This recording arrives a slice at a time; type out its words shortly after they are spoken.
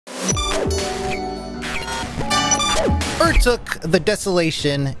Urtuk, the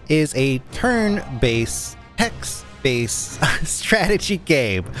Desolation is a turn-based, text-based strategy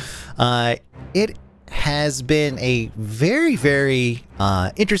game. It has been a very, very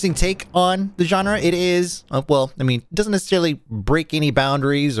interesting take on the genre. It is, well, I mean, it doesn't necessarily break any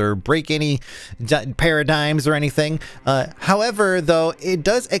boundaries or break any paradigms or anything. However, though, it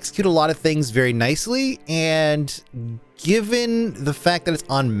does execute a lot of things very nicely, and given the fact that it's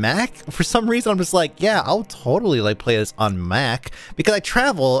on Mac, for some reason I'm just like, yeah, I'll totally like play this on Mac, because I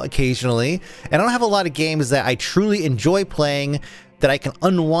travel occasionally and I don't have a lot of games that I truly enjoy playing that I can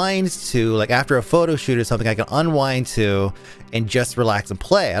unwind to, like after a photo shoot or something, I can unwind to and just relax and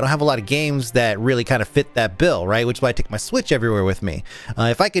play. I don't have a lot of games that really kind of fit that bill, right? Which is why I take my Switch everywhere with me.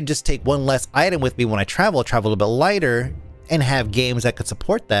 If I could just take one less item with me when I travel a little bit lighter, and have games that could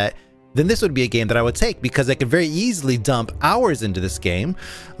support that, then this would be a game that I would take, because I could very easily dump hours into this game,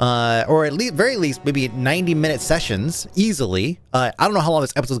 or at least, very least, maybe 90-minute sessions easily. I don't know how long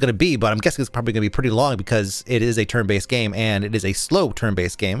this episode is going to be, but I'm guessing it's probably going to be pretty long because it is a turn-based game, and it is a slow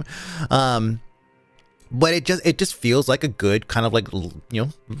turn-based game. But it just feels like a good kind of like, you know,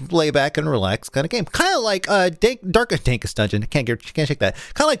 lay back and relax kind of game. Kind of like Darkest Dungeon. Can't shake that.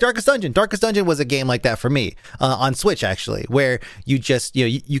 Kind of like Darkest Dungeon. Darkest Dungeon was a game like that for me on Switch, actually, where you just, you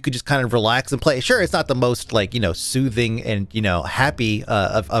know, you could just kind of relax and play. Sure, it's not the most like, you know, soothing and, you know, happy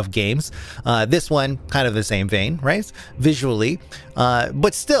of games. This one kind of the same vein, right? Visually,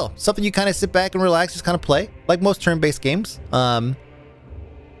 but still something you kind of sit back and relax, just kind of play like most turn-based games.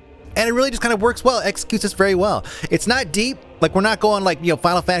 And it really just kind of works well, executes this very well. It's not deep, like we're not going like, you know,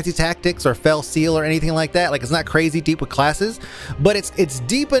 Final Fantasy Tactics or Fell Seal or anything like that. Like it's not crazy deep with classes, but it's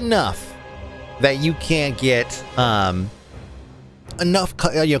deep enough that you can get enough,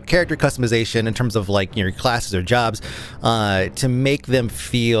 you know, character customization in terms of like, you know, your classes or jobs to make them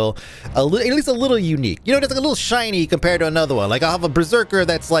feel at least a little unique. You know, just like a little shiny compared to another one. Like I'll have a berserker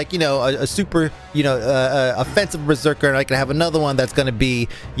that's like, you know, a super, you know, offensive berserker, and I can have another one that's going to be,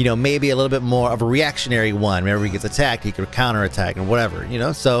 you know, maybe a little bit more of a reactionary one. Whenever he gets attacked, he can counterattack and whatever, you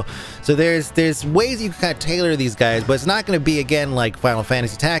know. So there's ways you can kind of tailor these guys, but it's not going to be, again, like Final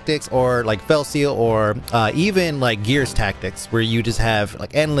Fantasy Tactics or like Fell Seal or even like Gears Tactics, where you just have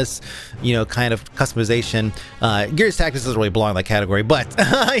like endless, you know, kind of customization. Gears Tactics doesn't really belong in that category, but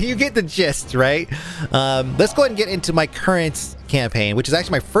you get the gist, right? Let's go ahead and get into my current campaign, which is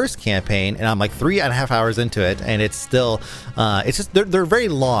actually my first campaign, and I'm like 3.5 hours into it, and it's still it's just they're very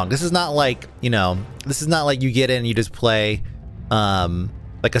long. This is not like, you know, this is not like you get in and you just play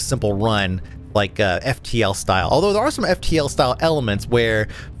like a simple run like FTL style, although there are some FTL style elements where,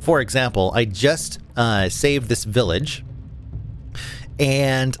 for example, I just saved this village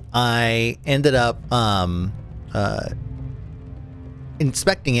and I ended up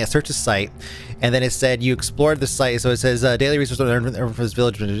inspecting it, search the site, and then it said you explored the site. So it says daily resource for this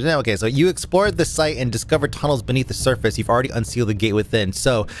village. Okay, so you explored the site and discovered tunnels beneath the surface. You've already unsealed the gate within.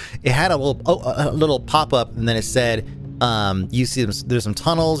 So it had a little pop-up, and then it said, you see there's some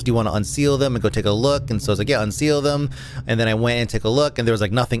tunnels, do you want to unseal them and go take a look? And so I was like, yeah, unseal them. And then I went and took a look, and there was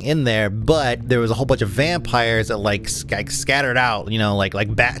like nothing in there, but there was a whole bunch of vampires that like scattered out, you know,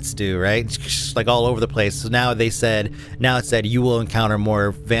 like bats do, right? Like all over the place. So now it said you will encounter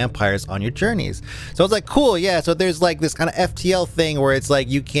more vampires on your journeys. So I was like, cool, yeah. So there's like this kind of FTL thing where it's like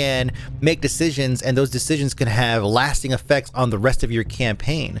you can make decisions, and those decisions can have lasting effects on the rest of your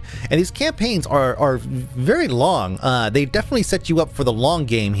campaign. And these campaigns are very long. They definitely set you up for the long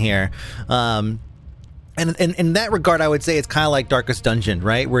game here. And in that regard, I would say it's kind of like Darkest Dungeon,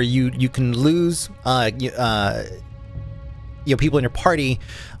 right? Where you can lose you know, people in your party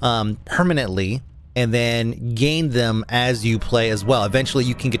permanently, and then gain them as you play as well. Eventually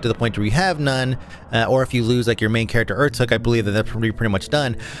you can get to the point where you have none, or if you lose like your main character Urtuk, I believe that that's pretty much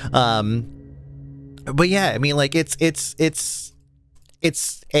done. But yeah, I mean, like it's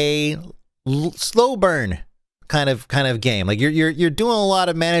a slow burn kind of game. Like you're doing a lot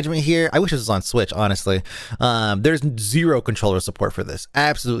of management here. I wish this was on Switch, honestly. There's zero controller support for this,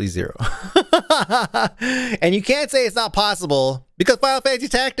 absolutely zero. And you can't say it's not possible because Final Fantasy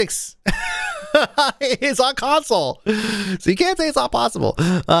Tactics is on console, so you can't say it's not possible.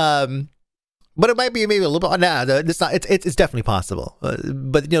 But it might be maybe a little bit. Nah, it's not. It's definitely possible.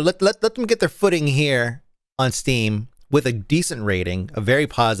 But you know, let them get their footing here on Steam with a decent rating, a very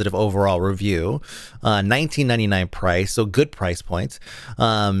positive overall review, $19.99 price, so good price points.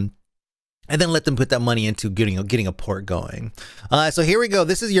 And and then let them put that money into getting a port going. So here we go.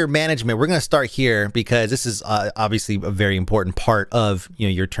 This is your management. We're going to start here because this is obviously a very important part of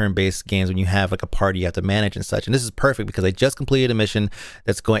your turn-based games when you have like a party you have to manage and such. And this is perfect because I just completed a mission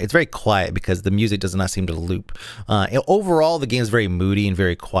that's going. It's very quiet because the music does not seem to loop. Overall, the game is very moody and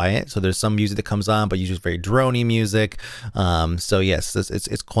very quiet. So there's some music that comes on, but usually very drony music. So yes,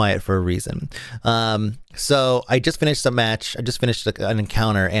 it's quiet for a reason. So I just finished a match. I just finished an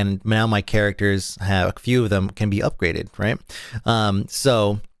encounter, and now my characters have a few of them can be upgraded, right?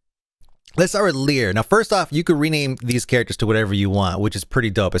 So let's start with Lear. Now, first off, you could rename these characters to whatever you want, which is pretty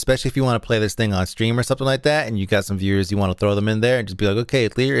dope, especially if you want to play this thing on stream or something like that, and you got some viewers, you want to throw them in there and just be like, okay,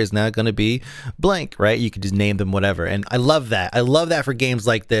 Lear is now going to be blank, right? You could just name them whatever. And I love that. I love that for games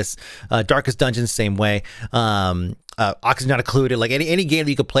like this. Darkest Dungeons, same way. Oxygen Not Included, like any game that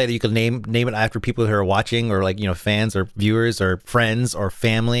you could play that you could name it after people who are watching, or like fans or viewers or friends or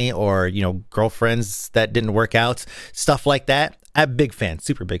family or girlfriends that didn't work out, stuff like that. I'm a big fan,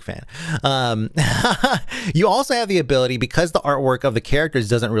 super big fan. You also have the ability, because the artwork of the characters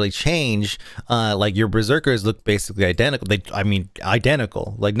doesn't really change, like your berserkers look basically identical.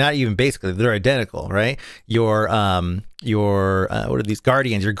 Identical, like not even basically, they're identical, right? Your what are these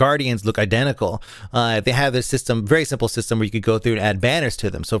guardians? Your guardians look identical. They have this system, very simple system, where you could go through and add banners to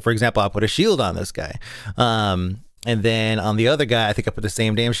them. So for example, I'll put a shield on this guy. And then on the other guy, I think I put the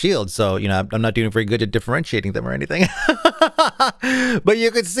same damn shield. So, I'm not doing very good at differentiating them or anything. But you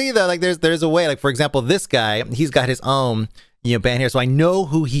could see though, like there's a way, like for example, this guy, he's got his own, band here. So I know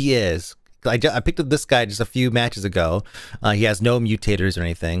who he is. I picked up this guy just a few matches ago. He has no mutators or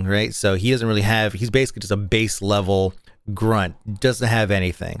anything, right? So he doesn't really have, he's basically just a base level grunt, doesn't have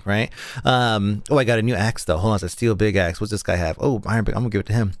anything, right? Oh, I got a new axe though. Hold on, it's a steel big axe. What's this guy have? Oh, iron big. I'm gonna give it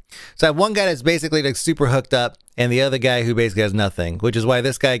to him. So I have one guy that's basically like super hooked up, and the other guy who basically has nothing, which is why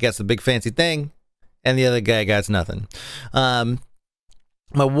this guy gets the big fancy thing and the other guy gets nothing. My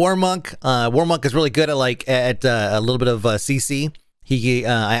war monk is really good at a little bit of CC.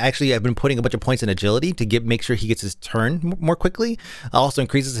 I've been putting a bunch of points in agility to make sure he gets his turn more quickly. Also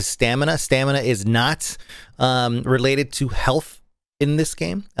increases his stamina. Stamina is not related to health in this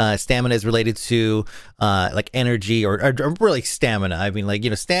game. Stamina is related to like energy or really stamina. I mean, like,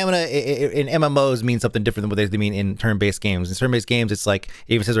 stamina in MMOs means something different than what they mean in turn-based games. In turn-based games, it's like,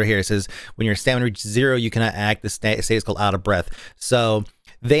 it even says right here, it says when your stamina reaches 0, you cannot act. The state is called out of breath. So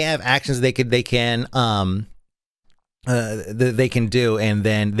they have actions they can do, and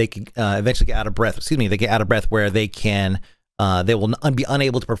then they can eventually get out of breath. Excuse me, they get out of breath where they will be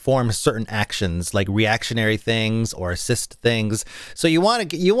unable to perform certain actions like reactionary things or assist things. So you want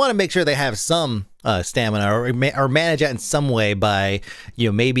to make sure they have some stamina or manage that in some way by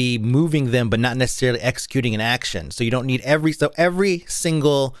maybe moving them but not necessarily executing an action. So you don't need every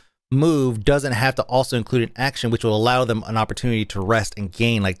single move doesn't have to also include an action, which will allow them an opportunity to rest and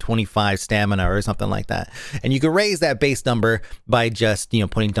gain like 25 stamina or something like that. And you can raise that base number by just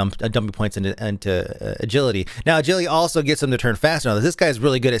putting dumping points into agility. Now agility also gets them to turn faster. Now this guy's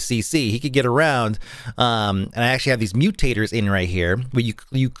really good at CC. He could get around, and I actually have these mutators in right here where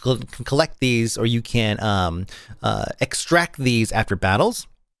you can collect these, or you can extract these after battles.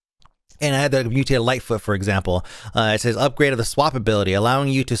 And I had the mutated Lightfoot, for example. It says upgrade of the swap ability, allowing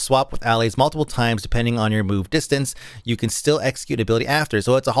you to swap with allies multiple times depending on your move distance. You can still execute ability after.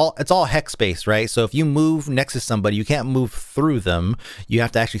 So it's all hex based, right? So if you move next to somebody, you can't move through them. You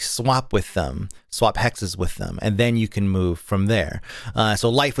have to actually swap with them, swap hexes with them, and then you can move from there. So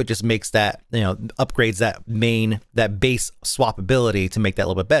Lightfoot just makes that, upgrades that base swap ability to make that a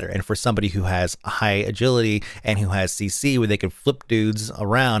little bit better. And for somebody who has high agility and who has CC, where they can flip dudes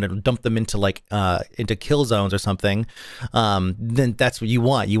around and dump them into kill zones or something, then that's what you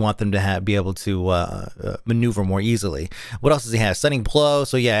want. You want them to be able to maneuver more easily. What else does he have? Stunning blow.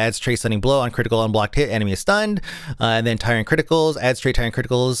 So yeah, adds trait stunning blow on critical unblocked hit, enemy is stunned. And then tyrant criticals, adds trait tyrant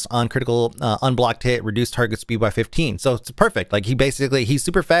criticals on critical unblocked hit, reduce target speed by 15. So it's perfect. Like he's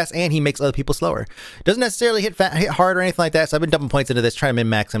super fast and he makes other people slower. Doesn't necessarily hit hard or anything like that. So I've been dumping points into this, trying to min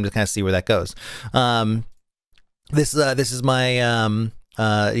max him to kind of see where that goes. This is my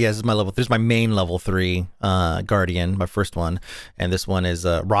this is my level. This is my main level 3 guardian, my first one, and this one is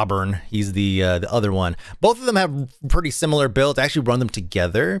Robern. He's the other one. Both of them have pretty similar builds. I actually run them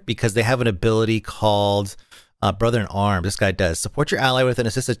together because they have an ability called Brother in Arms. This guy does support your ally with an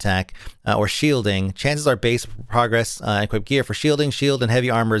assist attack or shielding. Chances are base progress equip gear for shielding. Shield and heavy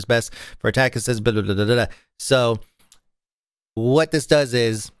armor is best for attack. It says blah, blah, blah, blah, blah. So what this does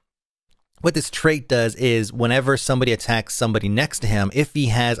is, what this trait does is whenever somebody attacks somebody next to him, if he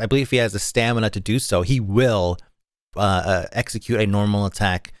has, I believe if he has the stamina to do so, he will execute a normal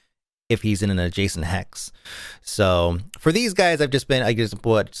attack if he's in an adjacent hex. So for these guys, I just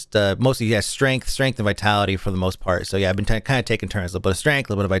put mostly strength and vitality for the most part. So yeah, I've been kind of taking turns, a little bit of strength,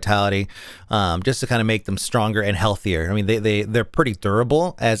 a little bit of vitality, just to kind of make them stronger and healthier. I mean, they're pretty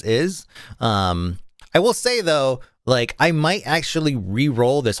durable as is. I will say though, like, I might actually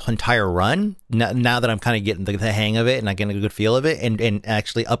re-roll this entire run now that I'm kind of getting the hang of it and I'm getting a good feel of it, and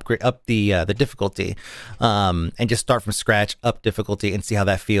actually up the difficulty, and just start from scratch, up difficulty, and see how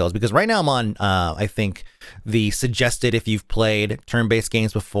that feels. Because right now I'm on, I think, the suggested if you've played turn-based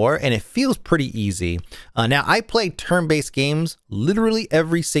games before, and it feels pretty easy. Now, I play turn-based games literally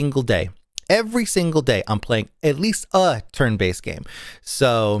every single day. Every single day I'm playing at least a turn-based game.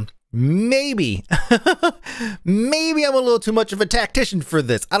 So maybe maybe I'm a little too much of a tactician for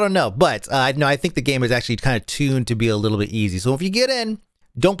this. I don't know, but no, I think the game is actually kind of tuned to be a little bit easy. So if you get in,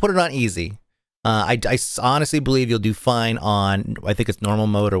 don't put it on easy. I honestly believe you'll do fine on, I think it's normal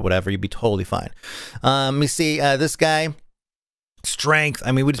mode or whatever. You'll be totally fine. Let me see, this guy, strength.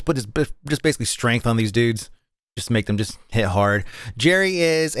 I mean, we just put just basically strength on these dudes. Just make them just hit hard. Jerry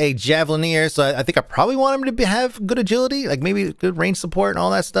is a javelineer, so I think I probably want him to have good agility, like maybe good range support and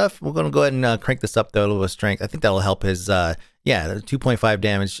all that stuff. We're going to go ahead and crank this up though, a little bit of strength. I think that'll help his, yeah,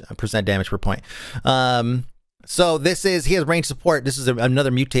 2.5% damage per point. So he has range support. This is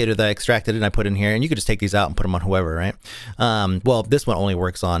another mutator that I extracted and I put in here, and you could just take these out and put them on whoever, right? Well, this one only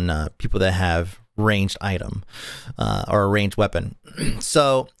works on people that have ranged item or a ranged weapon.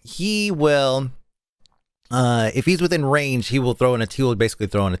 So he will... if he's within range, he will basically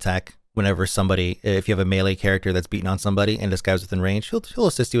throw an attack whenever if you have a melee character that's beating on somebody and this guy's within range, he'll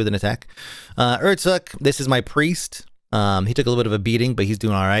assist you with an attack. Urtuk, this is my priest. He took a little bit of a beating, but he's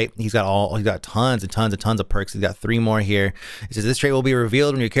doing all right. He's got tons and tons of perks. He's got 3 more here. It says this trait will be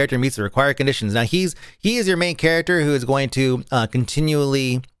revealed when your character meets the required conditions. Now he is your main character who is going to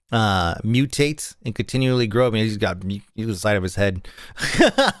continually mutate and continually grow. I mean, he's got the side of his head.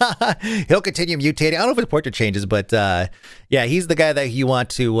 He'll continue mutating. I don't know if his portrait changes, but yeah, he's the guy that you want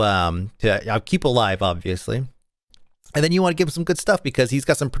to keep alive, obviously. And then you want to give him some good stuff because he's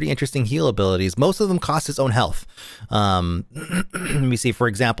got some pretty interesting heal abilities. Most of them cost his own health. Let me see. For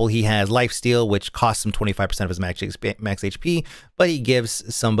example, he has lifesteal, which costs him 25% of his max HP, but he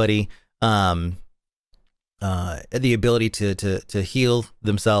gives somebody the ability to heal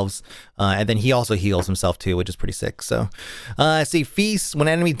themselves, and then he also heals himself too, which is pretty sick. So see, feast, when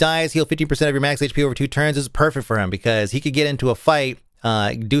an enemy dies, heal 15% of your max HP over 2 turns. This is perfect for him because he could get into a fight,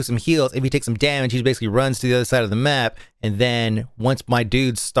 do some heals. If he takes some damage, he basically runs to the other side of the map, and then once my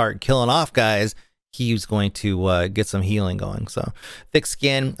dudes start killing off guys, he's going to get some healing going. So thick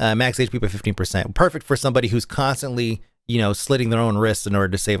skin, max HP by 15%, perfect for somebody who's constantly, you know, slitting their own wrists in order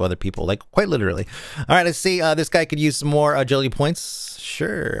to save other people, like quite literally. All right, let's see. This guy could use some more agility points.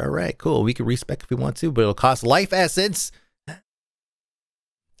 Sure. All right, cool. We could respec if we want to, but it'll cost life essence.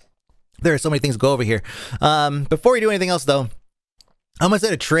 There are so many things to go over here. Before we do anything else, though, I'm gonna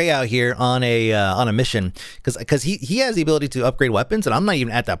set a Trey out here on a mission because he has the ability to upgrade weapons, and I'm not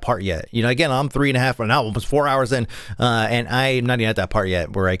even at that part yet. You know, again, I'm 3.5 or now almost 4 hours in, and I'm not even at that part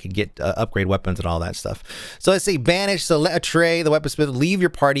yet where I could get upgrade weapons and all that stuff. So let's see, banish. So let a Trey, the weaponsmith, leave your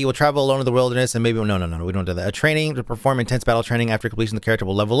party. You will travel alone in the wilderness, and maybe no, we don't do that. A training to perform intense battle training. After completion, the character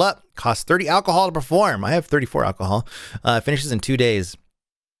will level up. Costs 30 alcohol to perform. I have 34 alcohol. Finishes in 2 days.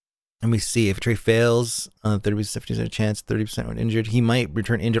 Let me see. If a Trey fails, 30% chance, 30% when injured. He might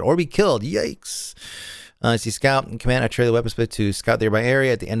return injured or be killed. Yikes. See, scout and command a Trey the weaponsmith to scout the nearby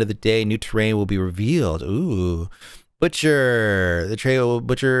area. At the end of the day, new terrain will be revealed. Ooh. Butcher. The Trey will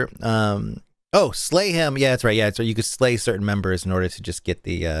butcher. Oh, slay him. Yeah, that's right. Yeah, so you could slay certain members in order to just get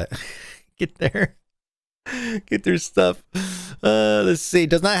the get their stuff. Let's see.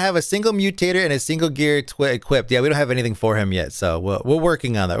 Does not have a single mutator and a single gear equipped. Yeah, we don't have anything for him yet, so we're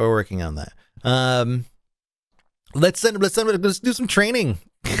working on that. We're working on that. Let's do some training.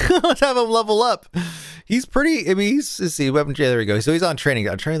 Let's have him level up. He's pretty. I mean, let's see, weapon. Yeah, there we go. So he's on training.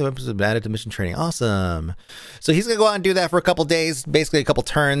 Training the weapons have been added to mission training. Awesome. So he's gonna go out and do that for a couple days, basically a couple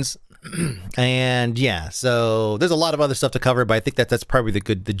turns. And yeah, so there's a lot of other stuff to cover, but I think that's probably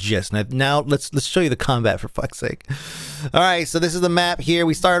the gist. Now let's show you the combat, for fuck's sake. All right, so this is the map here.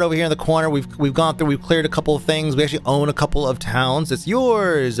 We started over here in the corner. We've gone through. We've cleared a couple of things. We actually own a couple of towns. It's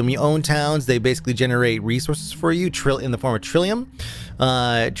yours, and we own towns. They basically generate resources for you, in the form of trillium.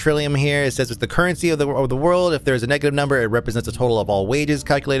 Trillium here, it says it's the currency of the world. If there's a negative number, it represents a total of all wages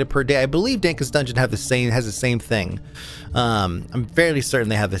calculated per day. I believe Dankus Dungeon has the same thing. I'm fairly certain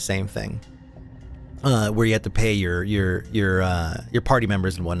they have the same thing. where you have to pay your party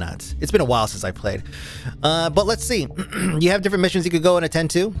members and whatnot. It's been a while since I played, but let's see. You have different missions you could go and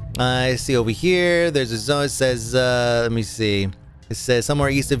attend to. I see over here. There's a zone that says, let me see. It says somewhere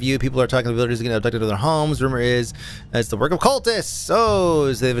east of you, people are talking to villagers getting abducted to their homes. Rumor is it's the work of cultists.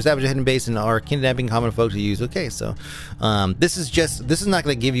 Oh, so they've established a hidden base and are kidnapping common folk to use. Okay, so this is not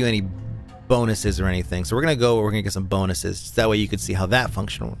going to give you any bonuses or anything. So we're gonna get some bonuses. That way you could see how that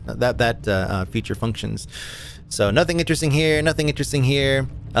feature functions. So nothing interesting here. Nothing interesting here.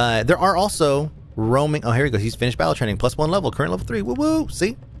 There are also roaming. Oh, here he goes. He's finished battle training. +1 level. Current level 3. Woo woo.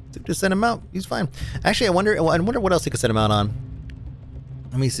 See, just send him out. He's fine. Actually, I wonder what else he could send him out on.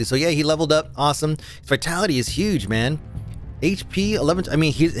 Let me see. So yeah, he leveled up. Awesome. His vitality is huge, man. HP 11. I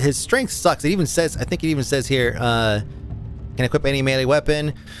mean, his strength sucks. It even says. I think it even says here. Can equip any melee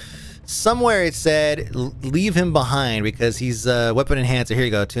weapon. Somewhere it said leave him behind because he's weapon enhancer. Here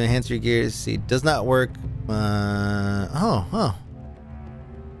you go. To enhance your gears. See, does not work.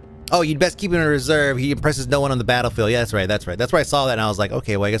 Oh, you'd best keep him in reserve. He impresses no one on the battlefield. Yeah, that's right. That's right. That's where I saw that and I was like,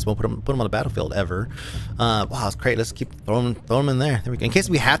 okay, well, I guess we'll put him on the battlefield ever. Wow, that's great. Let's keep throwing him in there. There we go. In case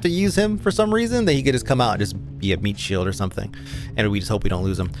we have to use him for some reason, then he could just come out and just be a meat shield or something. And we just hope we don't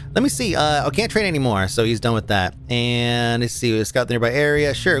lose him. Let me see. I can't train anymore, so he's done with that. And let's see. Scout the nearby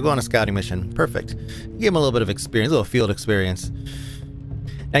area. Sure, go on a scouting mission. Perfect. Give him a little bit of experience, a little field experience.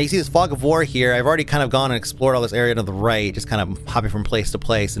 Now you see this fog of war here. I've already kind of gone and explored all this area to the right, just kind of hopping from place to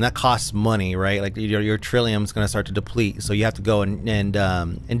place, and that costs money, right? Like your trillium is going to start to deplete, so you have to go and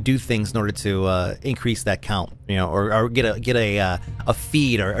do things in order to increase that count, you know, or get a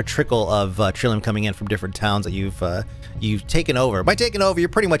feed or a trickle of trillium coming in from different towns that you've taken over. By taking over, you're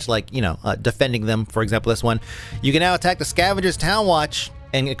pretty much like, you know, defending them. For example, this one, you can now attack the Scavengers Town Watch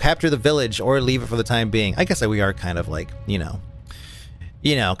and capture the village or leave it for the time being. I guess that we are kind of like, you know,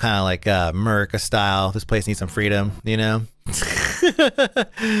 kind of like America style. This place needs some freedom, you know?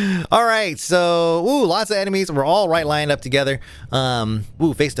 All right, so, ooh, lots of enemies. We're all right lined up together.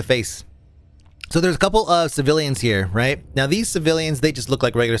 Ooh, face to face. So there's a couple of civilians here, right? Now these civilians, they just look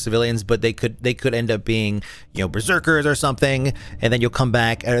like regular civilians, but they could end up being, you know, berserkers or something. And then you'll come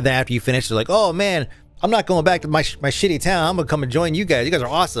back, and then after you finish, they're like, oh man, I'm not going back to my shitty town. I'm gonna come and join you guys. You guys are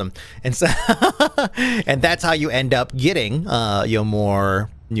awesome. And so, and that's how you end up getting, more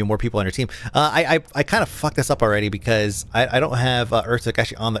people on your team. I kind of fucked this up already because I don't have Urtuk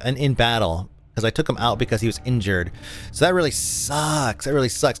actually in battle because I took him out because he was injured. So that really sucks. That really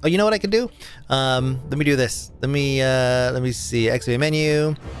sucks. Oh, you know what I could do? Let me do this. Let me see. Activate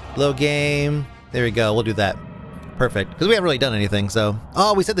menu, low game. There we go. We'll do that. Perfect, because we haven't really done anything, so...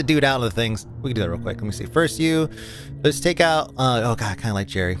 Oh, we set the dude out of the things. We can do that real quick. Let me see. First let's take out... oh, God, I kind of like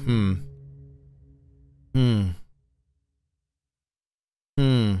Jerry.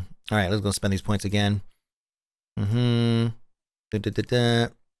 Alright, let's go spend these points again. Hit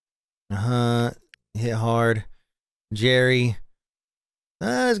hard. Jerry.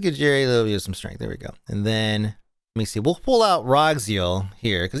 Let's get Jerry a little bit of some strength. There we go. And then... Let me see. We'll pull out Roxiel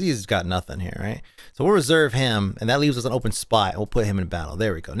here because he's got nothing here, right? So we'll reserve him, and that leaves us an open spot. We'll put him in battle.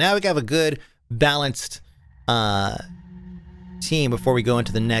 There we go. Now we have a good, balanced team before we go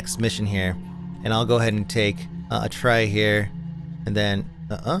into the next mission here. And I'll go ahead and take a try here, and then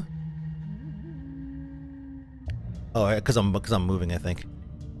oh, because I'm moving, I think.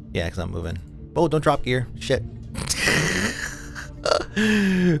 Yeah, because I'm moving. Oh, don't drop gear. Shit.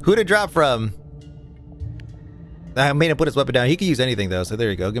 Who'd it drop from? I made him put his weapon down. He could use anything though, so there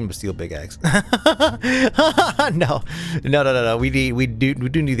you go. Give him a steel big axe. No. We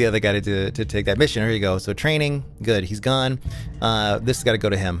do need the other guy to take that mission. Here you go. So training, good. He's gone. This has got to go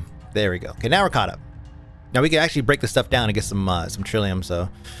to him. There we go. Okay, now we're caught up. Now we can actually break this stuff down and get some trillium. So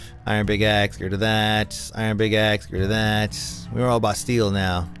iron big axe, get rid of that. Iron big axe, get rid of that. We're all about steel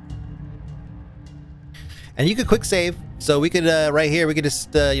now. And you could quick save. So we could right here. We could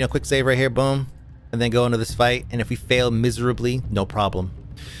just quick save right here. Boom. And then go into this fight, and if we fail miserably, no problem.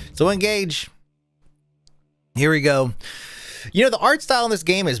 So engage. Here we go. You know, the art style in this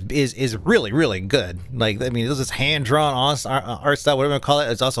game is really, really good. Like, I mean, there's this hand-drawn art style, whatever you want to call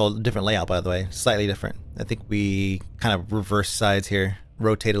it. It's also a different layout, by the way. Slightly different. I think we kind of reverse sides here.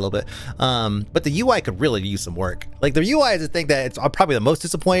 Rotate a little bit. But the UI could really use some work. Like, the UI is the thing that I'm probably the most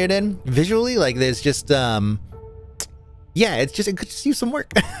disappointed in visually. Like, there's just... yeah, it could just use some work.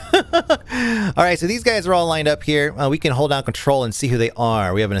 All right, so these guys are all lined up here. We can hold down control and see who they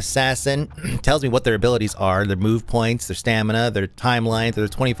are. We have an assassin. Tells me what their abilities are, their move points, their stamina, their timelines, their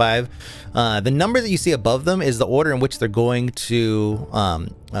 25. The number that you see above them is the order in which they're going to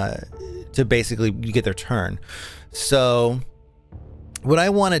basically get their turn. So what I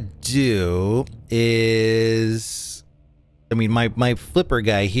want to do is, I mean, my flipper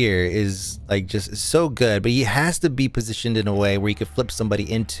guy here is like just so good, but he has to be positioned in a way where he could flip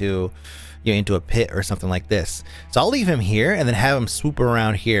somebody into, you know, into a pit or something like this. So I'll leave him here and then have him swoop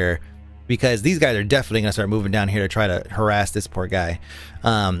around here, because these guys are definitely gonna start moving down here to try to harass this poor guy.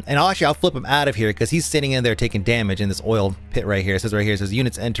 And I'll flip him out of here because he's sitting in there taking damage in this oil pit right here. It says right here, it says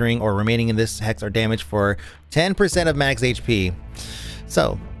units entering or remaining in this hex are damaged for 10% of max HP.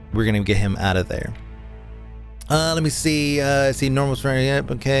 So we're gonna get him out of there. Let me see. See normal strength.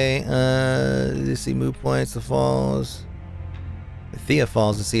 Yep. Okay. Let's see move points. The falls. Thea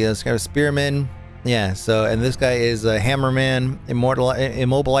falls. Let's see. Let's got a spearman. Yeah. So and this guy is a hammerman,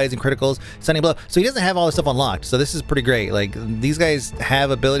 immobilizing criticals, stunning blow. So he doesn't have all this stuff unlocked. So this is pretty great. Like these guys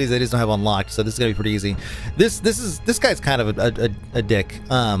have abilities they just don't have unlocked. So this is gonna be pretty easy. This guy's kind of a dick.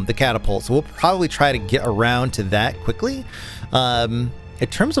 The catapult. So we'll probably try to get around to that quickly. In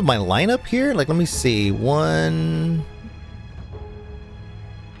terms of my lineup here, like, let me see. One,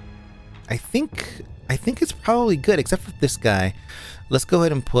 I think it's probably good, except for this guy. Let's go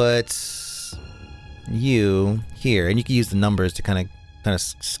ahead and put you here, and you can use the numbers to kind of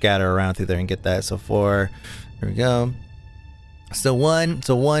scatter around through there and get that. So 4, there we go. So one,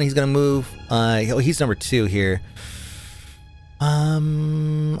 he's gonna move. Oh, he's number 2 here.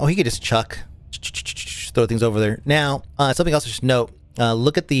 Oh, he could just chuck, throw things over there. Now, something else to just note.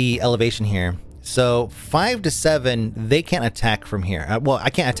 Look at the elevation here. So 5 to 7, they can't attack from here. Well, I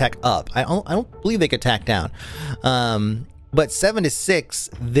can't attack up. I don't believe they can attack down. But 7 to 6,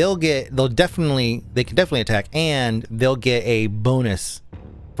 they can definitely attack, and they'll get a bonus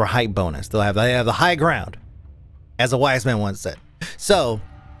for height bonus. They have the high ground, as a wise man once said. So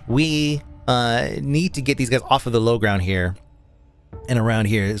we need to get these guys off of the low ground here and around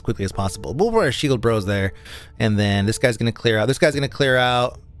here as quickly as possible. We'll put our shield bros there, and then this guy's gonna clear out. This guy's gonna clear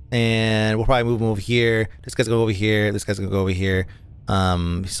out, and we'll probably move him over here. This guy's gonna go over here. This guy's gonna go over here.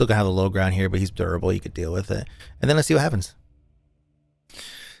 He's still gonna have the low ground here, but he's durable. You could deal with it, and then let's see what happens.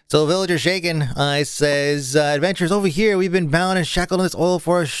 So villager shaken. It says, adventurers over here. We've been bound and shackled in this oil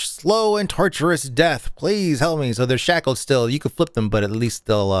for a slow and torturous death. Please help me. So they're shackled still. You could flip them, but at least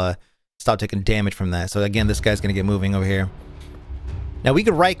they'll stop taking damage from that. So again, this guy's gonna get moving over here. Now we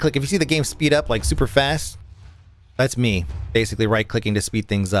could right click. If you see the game speed up like super fast, that's me basically right clicking to speed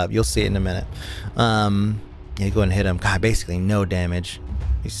things up. You'll see it in a minute. Yeah, go ahead and hit him. God, basically no damage.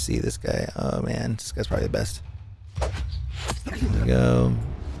 You see this guy. Oh man, this guy's probably the best. There we go.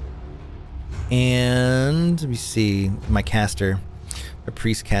 And let me see my caster, my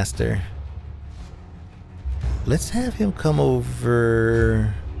priest caster. Let's have him come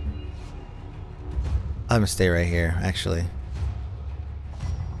over. I'm gonna stay right here, actually.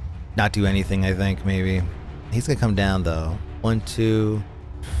 Not do anything, I think, maybe. He's gonna come down though. 1, 2.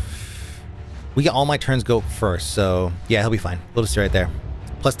 We get all my turns go first, so yeah, he'll be fine. We'll just stay right there.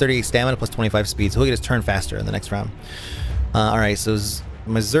 Plus 38 stamina, plus 25 speed, so he'll get his turn faster in the next round. Alright, so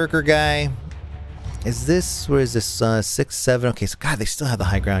my Zerker guy. Is this, where is this? 6, 7. Okay, so God, they still have the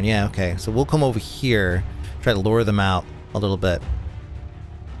high ground. Yeah, okay. So we'll come over here, try to lure them out a little bit.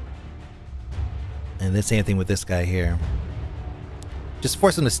 And the same thing with this guy here. Just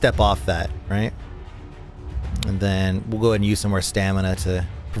force him to step off that, right? And then we'll go ahead and use some more stamina to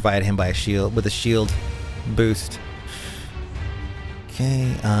provide him by a shield, with a shield boost.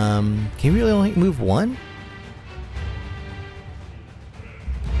 Okay, can you really only move 1?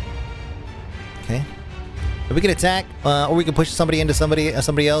 Okay. But we can attack, or we can push somebody into somebody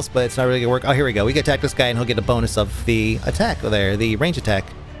else, but it's not really gonna work. Oh, here we go. We can attack this guy and he'll get a bonus of the attack there, the range attack.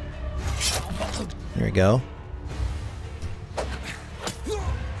 There we go.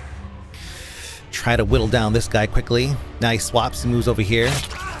 Try to whittle down this guy quickly. Now he swaps and moves over here,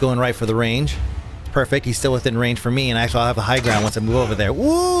 going right for the range. Perfect. He's still within range for me, and actually I'll have the high ground once I move over there.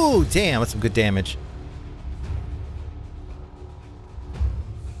 Woo! Damn, that's some good damage.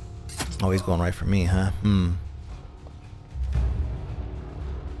 Oh, he's going right for me, huh?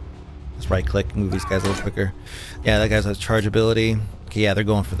 Let's right click, move these guys a little quicker. Yeah, that guy's has charge ability. Okay, yeah, they're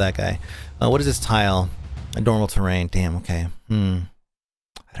going for that guy. What is this tile? A normal terrain. Damn, okay.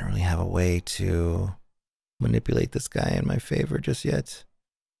 I don't really have a way to manipulate this guy in my favor just yet.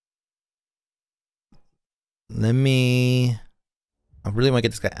 I really want to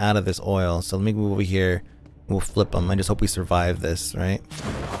get this guy out of this oil, so let me move over here. We'll flip him. I just hope we survive this, right?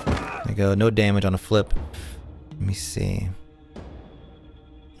 There we go. No damage on a flip. Let me see.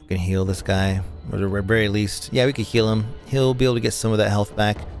 We can heal this guy. Or at the very least, yeah, we can heal him. He'll be able to get some of that health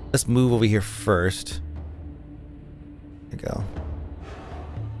back. Let's move over here first. There we go.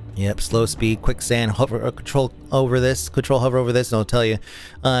 Yep, slow speed, quicksand, hover, control hover over this, and it'll tell you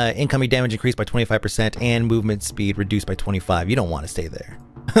incoming damage increased by 25% and movement speed reduced by 25. You don't want to stay there.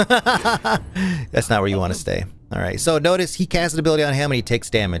 That's not where you want to stay. Alright, so notice he casts an ability on him and he takes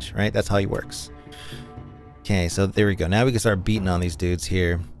damage, right? That's how he works. Okay, so there we go. Now we can start beating on these dudes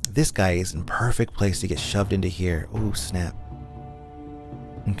here. This guy is in perfect place to get shoved into here. Oh, snap.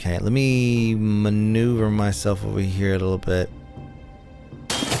 Okay, let me maneuver myself over here a little bit.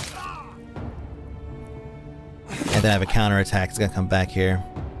 And then I have a counterattack. It's gonna come back here.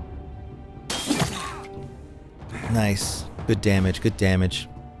 Nice. Good damage, good damage.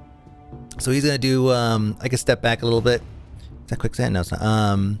 So he's gonna do, I can step back a little bit. Is that quicksand? No, it's not.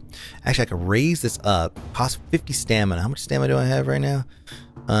 Actually, I can raise this up. Cost 50 stamina. How much stamina do I have right now?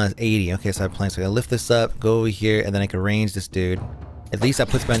 80. Okay, so I have plans. So I gotta lift this up, go over here, and then I can range this dude. At least that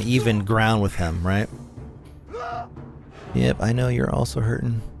puts me on even ground with him, right? Yep, I know you're also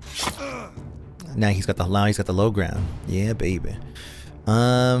hurting. Now he's got the low ground. Yeah, baby.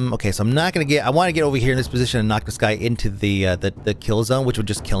 Okay, so I'm not gonna get. I want to get over here in this position and knock this guy into the kill zone, which would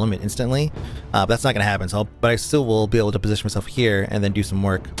just kill him instantly. But that's not gonna happen. So, but I still will be able to position myself here and then do some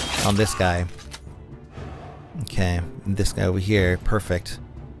work on this guy. Okay, this guy over here, perfect.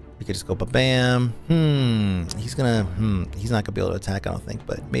 We could just go ba-bam. He's not gonna be able to attack, I don't think,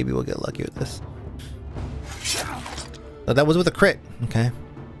 but maybe we'll get lucky with this. Oh, that was with a crit. Okay.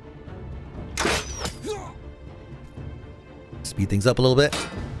 Speed things up a little bit.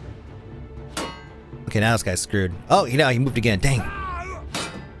 Okay, now this guy's screwed. Oh, you know, he moved again. Dang.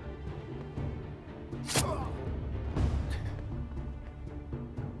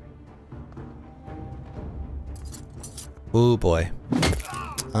 Oh boy.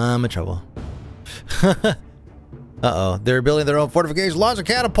 I'm in trouble. Uh-oh. They're building their own fortifications. Launch a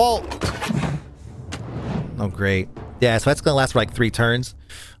catapult! Oh, great. Yeah, so that's going to last for like 3 turns.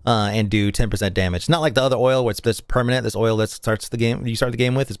 And do 10% damage. Not like the other oil where it's permanent. This oil that starts the game, you start the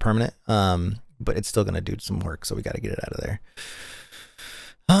game with, is permanent. But it's still gonna do some work, so we gotta get it out of there.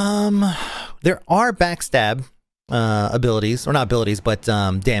 There are backstab abilities, or not abilities, but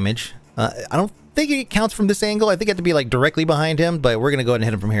damage. I don't think it counts from this angle. I think you have to be like directly behind him, but we're gonna go ahead and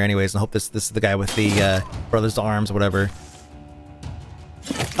hit him from here anyways, and hope this is the guy with the brother's arms or whatever.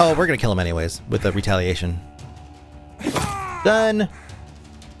 Oh, we're gonna kill him anyways with the retaliation. Done.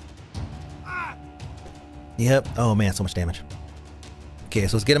 Yep. Oh man, so much damage. Okay,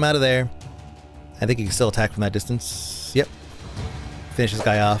 so let's get him out of there. I think he can still attack from that distance. Yep. Finish this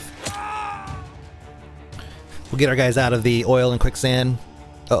guy off. We'll get our guys out of the oil and quicksand.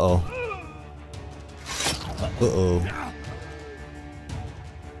 Uh-oh. Uh-oh.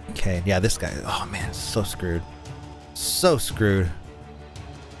 Okay, yeah, this guy. Oh man, so screwed. So screwed.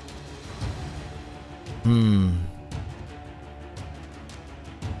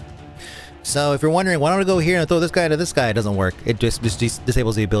 So if you're wondering, why don't I go here and throw this guy to this guy? It doesn't work. It just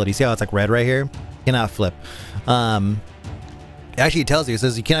disables the ability. See how it's like red right here? Cannot flip. Actually, it tells you. It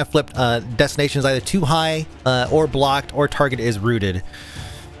says you cannot flip. Destination is either too high or blocked, or target is rooted.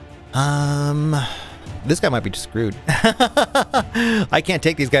 This guy might be just screwed. I can't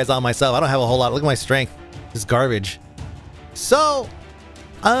take these guys on myself. I don't have a whole lot. Look at my strength. This is garbage. So,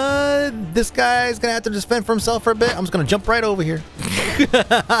 this guy's gonna have to just fend for himself for a bit. I'm just gonna jump right over here.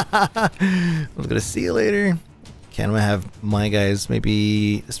 I'm gonna see you later. Okay, I'm gonna have my guys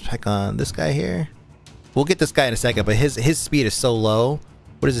maybe just check on this guy here. We'll get this guy in a second, but his speed is so low.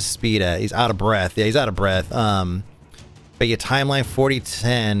 What is his speed at? He's out of breath. Yeah, he's out of breath. But yeah, timeline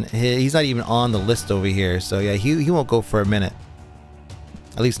 40-10. He's not even on the list over here. So yeah, he won't go for a minute.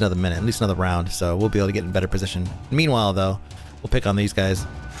 At least another minute. At least another round. So we'll be able to get in better position. Meanwhile, though, we'll pick on these guys.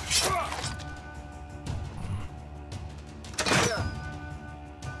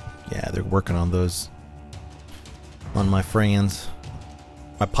 Yeah, they're working on those. On my friends.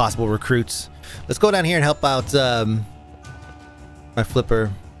 My possible recruits. Let's go down here and help out my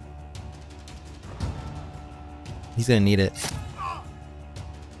flipper. He's gonna need it.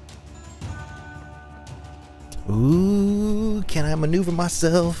 Ooh, can I maneuver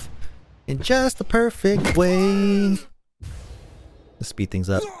myself in just the perfect way? Let's speed things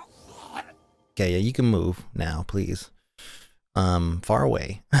up. Okay, yeah, you can move now, please. Far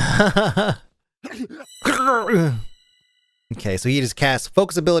away. Okay, so he just casts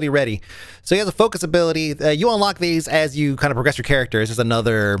focus ability ready. So he has a focus ability. You unlock these as you kind of progress your character. It's just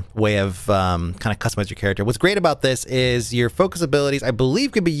another way of kind of customize your character. What's great about this is your focus abilities, I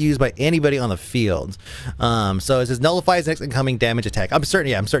believe, can be used by anybody on the field. So it says nullifies next incoming damage attack. I'm certain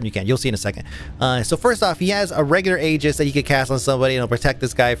you can. You'll see in a second. So first off, he has a regular Aegis that you can cast on somebody and it'll protect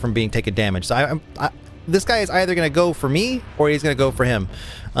this guy from being taken damage. So this guy is either going to go for me or he's going to go for him.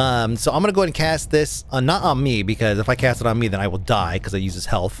 So I'm going to go ahead and cast this, not on me, because if I cast it on me, then I will die because it uses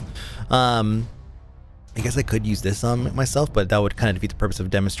health. I guess I could use this on myself, but that would kind of defeat the purpose of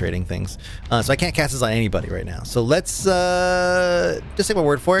demonstrating things. So I can't cast this on anybody right now. So let's just take my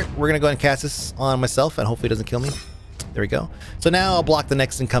word for it. We're going to go ahead and cast this on myself, and hopefully it doesn't kill me. There we go. So now I'll block the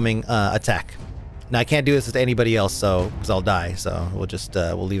next incoming attack. Now I can't do this with anybody else, so because I'll die. So we'll just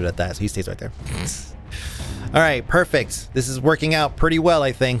we'll leave it at that. So he stays right there. All right, perfect. This is working out pretty well,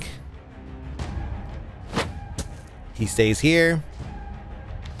 I think. He stays here.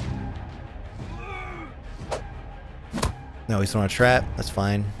 No, he's throwing a trap. That's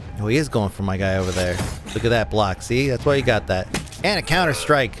fine. Oh, he is going for my guy over there. Look at that block. See? That's why you got that. And a counter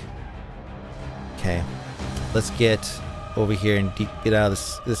strike. Okay. Let's get over here and get out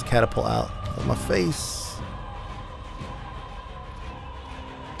of this catapult out of my face.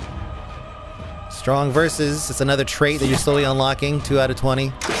 Strong versus. It's another trait that you're slowly unlocking. 2 out of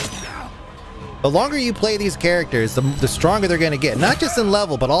 20. The longer you play these characters, the stronger they're going to get. Not just in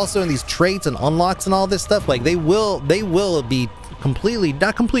level, but also in these traits and unlocks and all this stuff. Like, they will be completely,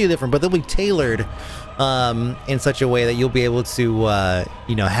 not completely different, but they'll be tailored in such a way that you'll be able to,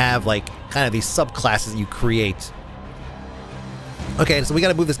 you know, have, like, kind of these subclasses that you create. Okay, so we got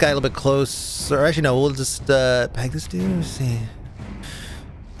to move this guy a little bit closer. Actually, no, we'll just peg this dude. Let's see.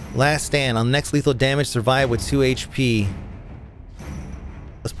 Last stand. On next lethal damage, survive with 2 HP.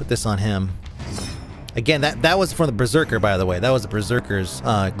 Let's put this on him. Again, that was from the Berserker, by the way. That was the Berserker's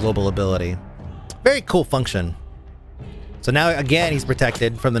global ability. Very cool function. So now, again, he's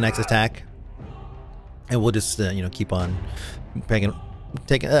protected from the next attack. And we'll just, you know, keep on chipping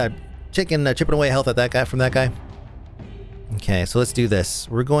away health at that guy from that guy. Okay, so let's do this.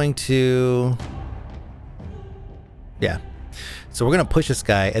 We're going to... Yeah. So we're going to push this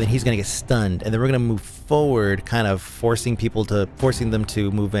guy, and then he's going to get stunned. And then we're going to move forward, kind of forcing them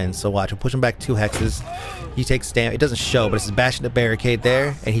to move in. So watch, we'll push him back 2 hexes. He takes damage. It doesn't show, but it's bashing the barricade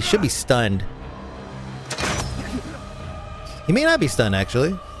there. And he should be stunned. He may not be stunned,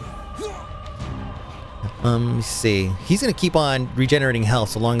 actually. Let me see. He's going to keep on regenerating health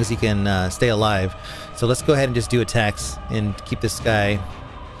so long as he can stay alive. So let's go ahead and just do attacks and keep this guy.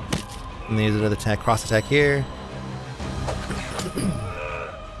 And there's another attack, cross attack here.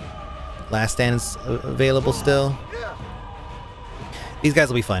 Last stand is available still. These guys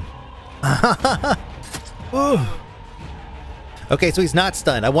will be fun. Okay, so he's not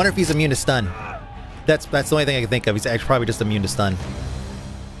stunned. I wonder if he's immune to stun. That's the only thing I can think of. He's actually probably just immune to stun.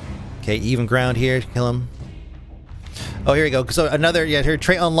 Okay, even ground here. Kill him. Oh, here we go. So another, yeah, here,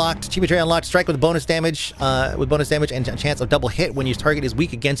 trait unlocked. Achievement trait unlocked. Strike with bonus damage, and a chance of double hit when your target is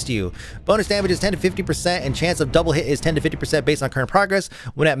weak against you. Bonus damage is 10 to 50%, and chance of double hit is 10 to 50% based on current progress.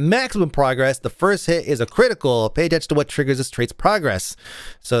 When at maximum progress, the first hit is a critical. Pay attention to what triggers this trait's progress.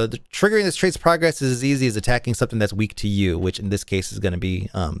 So triggering this trait's progress is as easy as attacking something that's weak to you, which in this case is going to be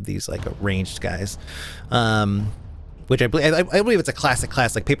these like ranged guys. Which I believe it's a classic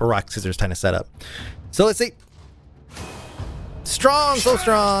like paper, rock, scissors kind of setup. So let's see. Strong, so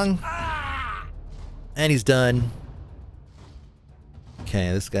strong. And he's done.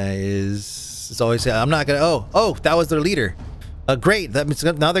 Okay, this guy is... It's always... I'm not gonna... Oh, that was their leader. Great. That means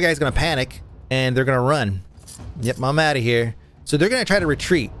now the guy's gonna panic, and they're gonna run. Yep, I'm out of here. So they're gonna try to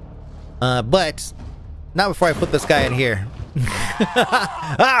retreat. But... Not before I put this guy in here.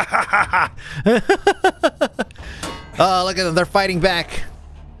 Oh, look at them. They're fighting back.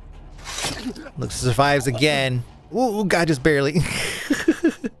 Looks survives again. Ooh, God, just barely.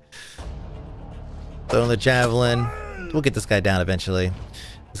 Throwing the javelin. We'll get this guy down eventually.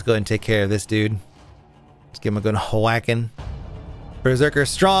 Let's go ahead and take care of this dude. Let's give him a good whacking. Berserker,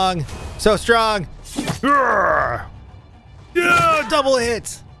 strong. So strong. Yeah, double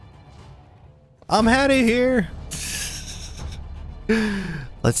hit. I'm out of here.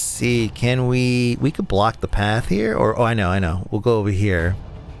 Let's see. Can we could block the path here? Or, oh, I know. We'll go over here.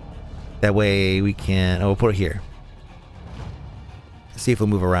 That way we can... Oh, we'll put it here. See if he'll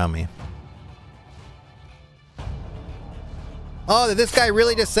move around me. Oh, did this guy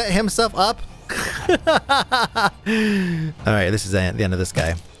really just set himself up? Alright, this is the end of this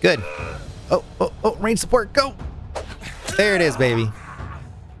guy. Good. Oh, range support, go! There it is, baby.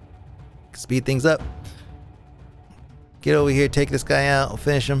 Speed things up. Get over here, take this guy out, we'll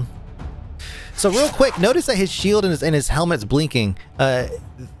finish him. So real quick, notice that his shield and his helmet's blinking.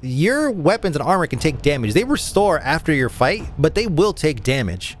 Your weapons and armor can take damage. They restore after your fight, but they will take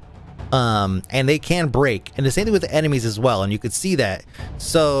damage. And they can break. And the same thing with the enemies as well, and you could see that.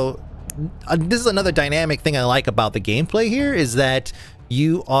 So this is another dynamic thing I like about the gameplay here, is that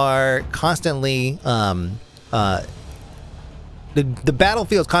you are constantly the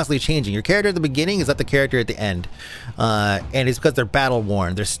battlefield is constantly changing. Your character at the beginning is not the character at the end, and it's because they're battle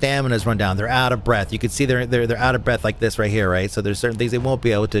worn. Their stamina's run down. They're out of breath. You can see they're out of breath like this right here, right? So there's certain things they won't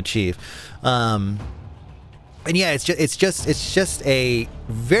be able to achieve. And yeah, it's just a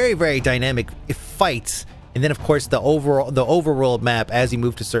very, very dynamic fight. And then of course the overworld map, as you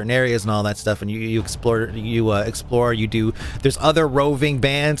move to certain areas and all that stuff, and you explore, you do, there's other roving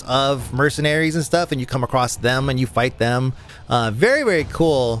bands of mercenaries and stuff, and you come across them and you fight them. Very, very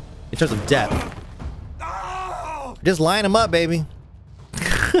cool in terms of depth. Just line them up, baby.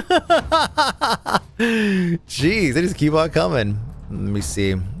 Jeez, they just keep on coming. Let me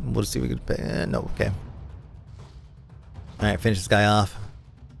see. We'll see if we can no, okay. Alright, finish this guy off.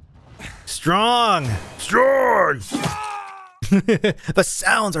 Strong! Strong! The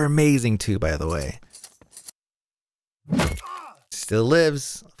sounds are amazing too, by the way. Still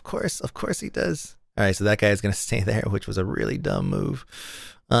lives. Of course he does. Alright, so that guy is gonna stay there, which was a really dumb move.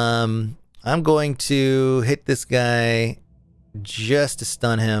 I'm going to hit this guy just to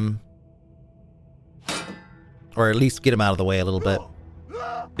stun him. Or at least get him out of the way a little bit.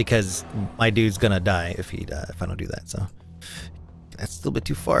 Because my dude's gonna die if I don't do that, so. That's a little bit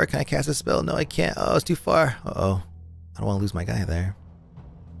too far. Can I cast a spell? No, I can't. Oh, it's too far. Uh-oh. I don't want to lose my guy there.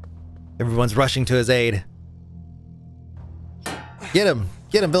 Everyone's rushing to his aid. Get him!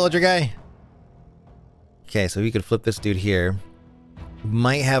 Get him, villager guy! Okay, so we could flip this dude here.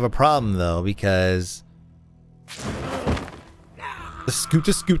 Might have a problem, though, because... Just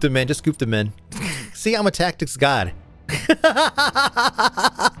scoop them in. Just scoop them in. See, I'm a tactics god.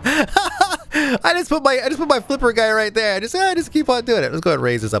 I just put my flipper guy right there. I just keep on doing it. Let's go ahead and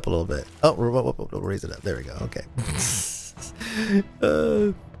raise this up a little bit. Oh, we'll raise it up. There we go. Okay.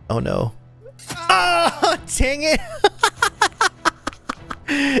 Oh no. Oh, dang it.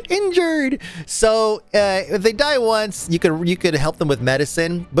 Injured. So if they die once, you could help them with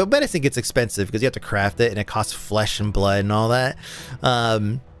medicine, but medicine gets expensive because you have to craft it and it costs flesh and blood and all that.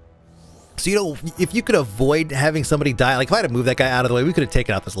 So, you know, if you could avoid having somebody die, like if I had to move that guy out of the way, we could have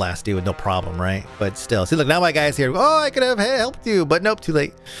taken out this last dude with no problem, right? But still, see, look, now my guy's here. Oh, I could have helped you, but nope, too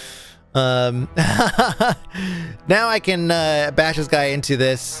late. Now I can bash this guy into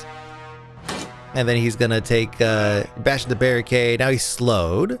this, and then he's gonna take bash the barricade. Now he's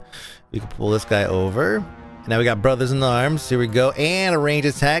slowed. We can pull this guy over. Now we got brothers in arms. Here we go, and a range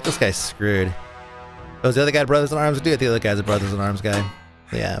attack. This guy's screwed. Oh, is the other guy brothers in arms? I think the other guy's a brothers in arms guy.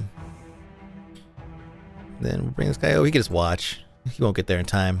 Yeah. Then we'll bring this guy over. He can just watch. He won't get there in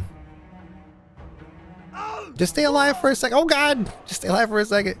time. Just stay alive for a second. Oh god! Just stay alive for a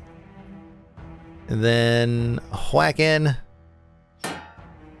second. And then whack in.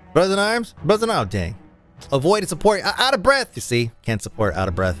 Brothers in arms? Brothers in arms. Oh, dang. Avoid and support. Out of breath. You see? Can't support out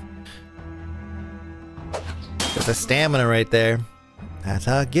of breath. There's a stamina right there. That's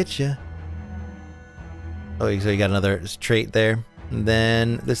how it gets you. Oh, so you got another trait there. And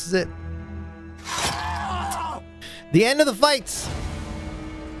then this is it. The end of the fights.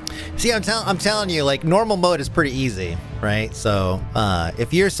 See, I'm telling you, like, normal mode is pretty easy, right? So,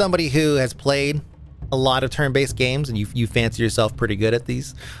 if you're somebody who has played a lot of turn-based games and you fancy yourself pretty good at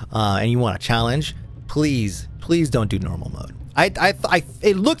these, and you want a challenge, please don't do normal mode.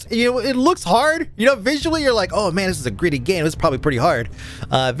 It looks, you know, it looks hard. You know, visually you're like, oh man, this is a gritty game. This is probably pretty hard.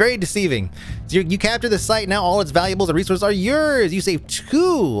 Very deceiving. So you capture the site. Now all its valuables and resources are yours. You save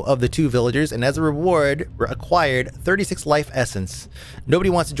 2 of the 2 villagers, and as a reward, acquired 36 life essence. Nobody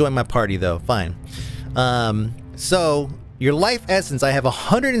wants to join my party though. Fine. So your life essence, I have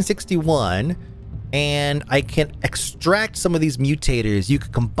 161. And I can extract some of these mutators. You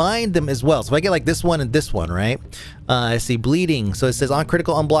can combine them as well. So if I get like this one and this one, right? I see bleeding. So it says on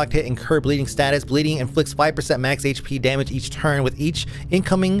critical unblocked hit, incur bleeding status. Bleeding inflicts 5% max HP damage each turn. With each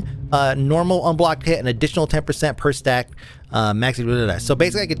incoming normal unblocked hit, an additional 10% per stack max. So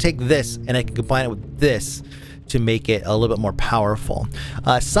basically I could take this and I can combine it with this to make it a little bit more powerful.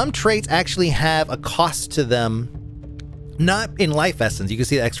 Some traits actually have a cost to them. Not in life essence. You can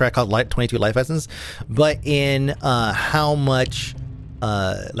see the extract called 22 life essence, but in how much,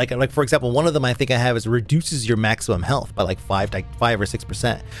 like for example, one of them I think I have is reduces your maximum health by like 5 or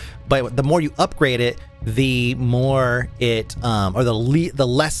 6%. But the more you upgrade it, the more it, or the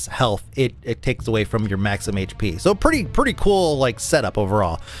less health it takes away from your maximum HP. So pretty cool like setup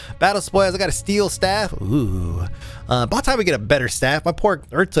overall. Battle spoils. I got a steel staff. Ooh, about time we get a better staff. My poor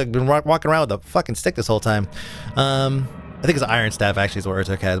Urtuk been walking around with a fucking stick this whole time. I think it's an iron staff actually is what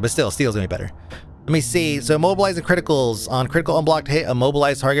Urtuk has, but still, steel's gonna be better. Let me see. So immobilizing criticals. On critical unblocked hit,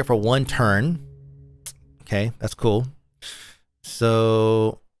 immobilize target for 1 turn. Okay, that's cool.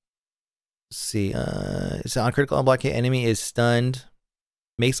 So, let's see. So on critical unblock hit, enemy is stunned,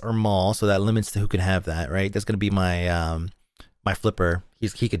 mace or maul. So that limits to who can have that, right? That's gonna be my my flipper.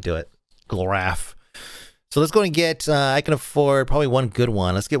 He could do it. Gloraph. So let's go and get. I can afford probably one good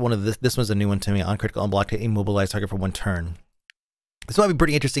one. Let's get one of this. This one's a new one to me. On critical unblock hit, immobilize target for 1 turn. This might be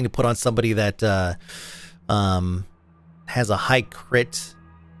pretty interesting to put on somebody that has a high crit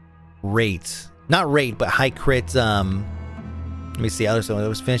rate. Not rate, but high crit. Let me see. Other someone that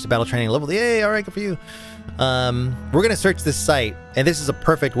was finished the battle training level. Yay! All right, good for you. We're gonna search this site, and this is a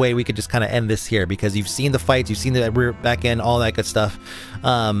perfect way we could just kind of end this here because you've seen the fights, you've seen the rear back end, all that good stuff.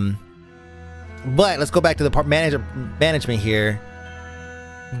 But let's go back to the management here.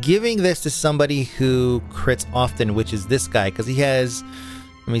 Giving this to somebody who crits often, which is this guy, because he has,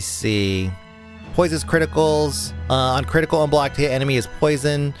 let me see, poisons criticals. On critical unblocked hit, enemy is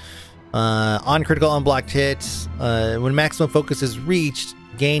poison. On critical unblocked hits, when maximum focus is reached,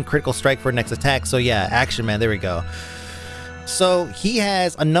 gain critical strike for next attack. So yeah, Action Man, there we go. So he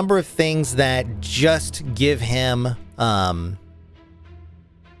has a number of things that just give him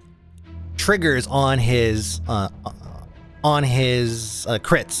triggers on his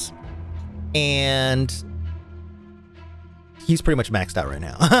crits, and he's pretty much maxed out right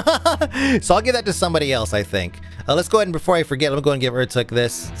now. So I'll give that to somebody else, I think. Let's go ahead and before I forget, let me go and give Urtuk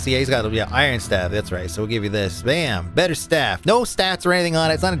this. See, he's got Iron Staff. That's right. So we'll give you this. Bam, better staff. No stats or anything on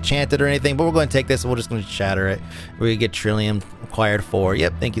it. It's not enchanted or anything, but we're going to take this and we're just going to shatter it. We're going to get Trillium acquired for.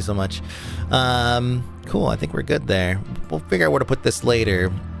 Yep, thank you so much. Cool. I think we're good there. We'll figure out where to put this later.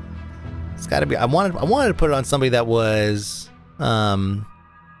 It's got to be. I wanted to put it on somebody that was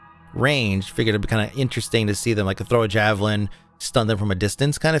ranged. Figured it'd be kind of interesting to see them, like, throw a javelin, stun them from a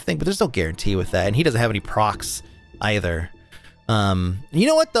distance kind of thing, but there's no guarantee with that, and he doesn't have any procs either. You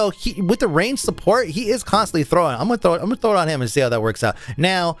know what though, with the range support, he is constantly throwing. I'm gonna throw it on him and see how that works out.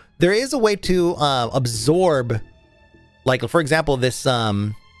 Now there is a way to absorb, like for example this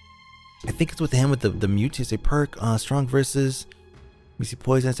I think it's with him with the mute. Is a perk strong versus, let me see,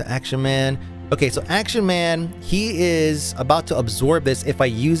 poison to Action Man. Okay, so Action Man, he is about to absorb this if I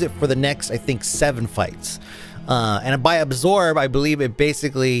use it for the next, I think, 7 fights. And by absorb, I believe it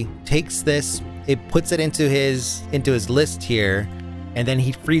basically takes this, it puts it into his list here, and then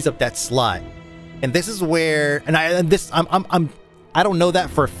he frees up that slot. And this is where, I don't know that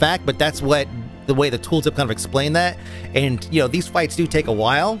for a fact, but that's what the way the tooltip kind of explained that. And you know, these fights do take a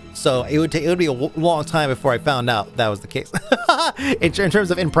while, so it would be a long time before I found out that was the case in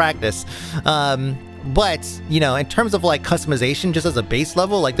terms of in practice. But you know, in terms of like customization, just as a base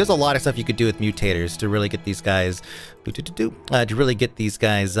level, like there's a lot of stuff you could do with mutators to really get these guys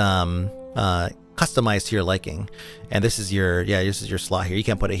customized to your liking. And this is your slot here. You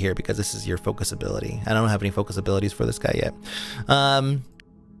can't put it here because this is your focus ability. I don't have any focus abilities for this guy yet.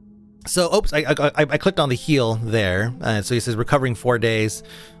 So oops, I clicked on the heal there. So he says recovering 4 days.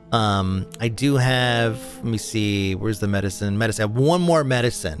 I do have, let me see, where's the medicine? I have 1 more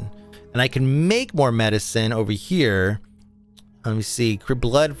medicine. And I can make more medicine over here. Let me see,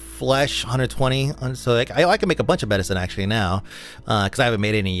 blood, flesh, 120. So I can make a bunch of medicine actually now, because I haven't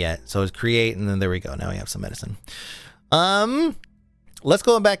made any yet. So it's create, and then there we go. Now we have some medicine. Let's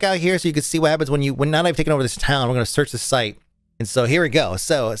go back out here so you can see what happens when now that I've taken over this town. We're going to search the site. And so here we go.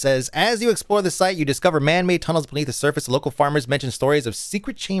 So it says, as you explore the site, you discover man-made tunnels beneath the surface. Local farmers mention stories of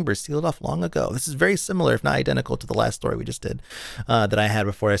secret chambers sealed off long ago. This is very similar, if not identical, to the last story we just did that I had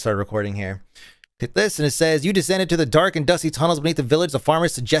before I started recording here. Hit this, and it says, you descended to the dark and dusty tunnels beneath the village. The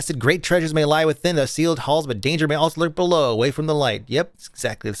farmers suggested great treasures may lie within the sealed halls, but danger may also lurk below, away from the light. Yep, it's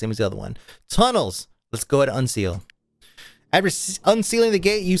exactly the same as the other one. Tunnels. Let's go ahead and unseal. After unsealing the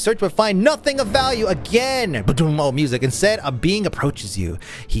gate, you search but find nothing of value again. Oh, music. Instead, a being approaches you.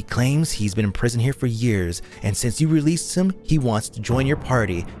 He claims he's been in prison here for years, and since you released him, he wants to join your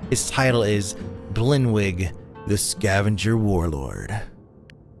party. His title is Blinwig, the Scavenger Warlord.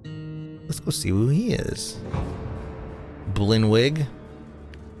 Let's go see who he is. Blinwig.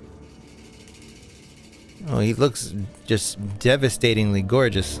 Oh, he looks just devastatingly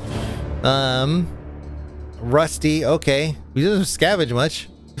gorgeous. Rusty, okay. He doesn't scavenge much.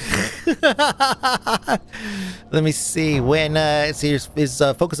 Let me see. When his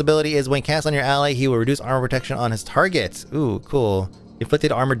focus ability is when cast on your ally, he will reduce armor protection on his targets. Ooh, cool.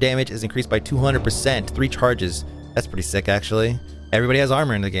 Inflicted armor damage is increased by 200%. 3 charges. That's pretty sick, actually. Everybody has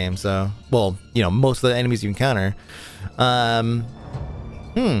armor in the game, so well, you know, most of the enemies you encounter.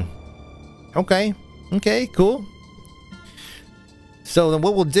 Okay. Okay, cool. So then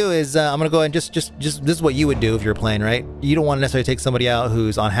what we'll do is I'm gonna go ahead and just this is what you would do if you're playing, right? You don't want to necessarily take somebody out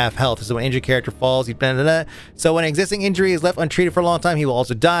who's on half health. So when an injured character falls, you blah, blah, blah. So when an existing injury is left untreated for a long time, he will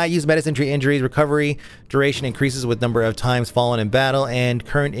also die. Use medicine to treat injuries. Recovery duration increases with number of times fallen in battle and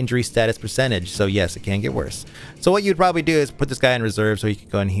current injury status percentage. So yes, it can get worse. So what you'd probably do is put this guy in reserve so he can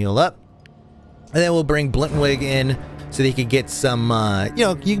go and heal up, and then we'll bring Blintwig in so that he could get some. You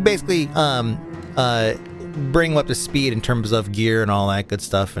know, you can basically bring him up to speed in terms of gear and all that good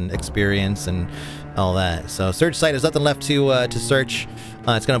stuff and experience and all that. So search site, there's nothing left to search.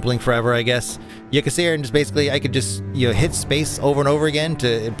 It's gonna blink forever, I guess. You can see here and just basically I could just, you know, hit space over and over again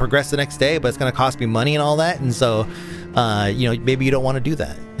to progress the next day, but it's gonna cost me money and all that, and so you know, maybe you don't want to do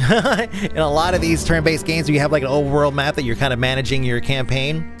that. In a lot of these turn-based games, you have like an overworld map that you're kind of managing your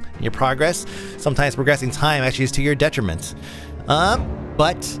campaign, your progress. Sometimes progressing time actually is to your detriment.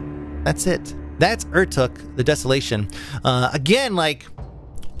 But that's it. That's Urtuk, the Desolation. Again, like,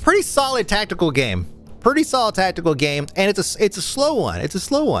 pretty solid tactical game. Pretty solid tactical game, and it's a slow one. It's a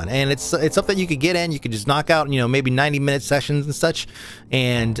slow one, and it's something you could get in. You could just knock out, you know, maybe 90-minute sessions and such,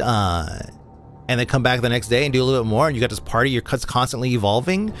 and then come back the next day and do a little bit more. And you got this party. You're constantly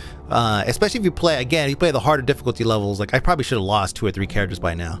evolving, especially if you play you play the harder difficulty levels. Like I probably should have lost 2 or 3 characters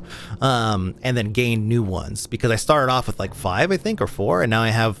by now, and then gained new ones because I started off with like 5, I think, or 4, and now I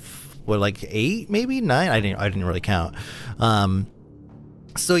have. What, like 8, maybe 9? I didn't really count.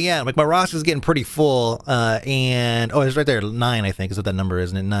 So yeah, like my roster's getting pretty full. And oh, it's right there, 9, I think is what that number is,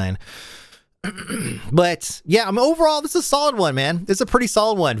 isn't it? 9. But yeah, I mean, overall, this is a solid one, man. It's a pretty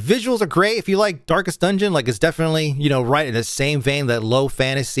solid one. Visuals are great. If you like Darkest Dungeon, like it's definitely, you know, right in the same vein, that low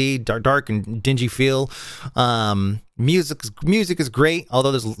fantasy, dark and dingy feel. Music is great,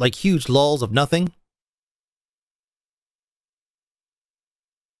 although there's like huge lulls of nothing.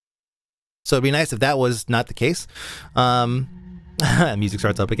 So it'd be nice if that was not the case. Music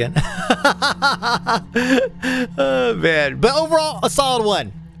starts up again. Oh, man. But overall, a solid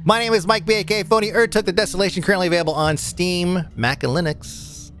one. My name is Mike B.A.K. Fony Urtuk, the Desolation, currently available on Steam, Mac, and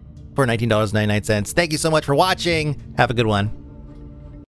Linux for $19.99. Thank you so much for watching. Have a good one.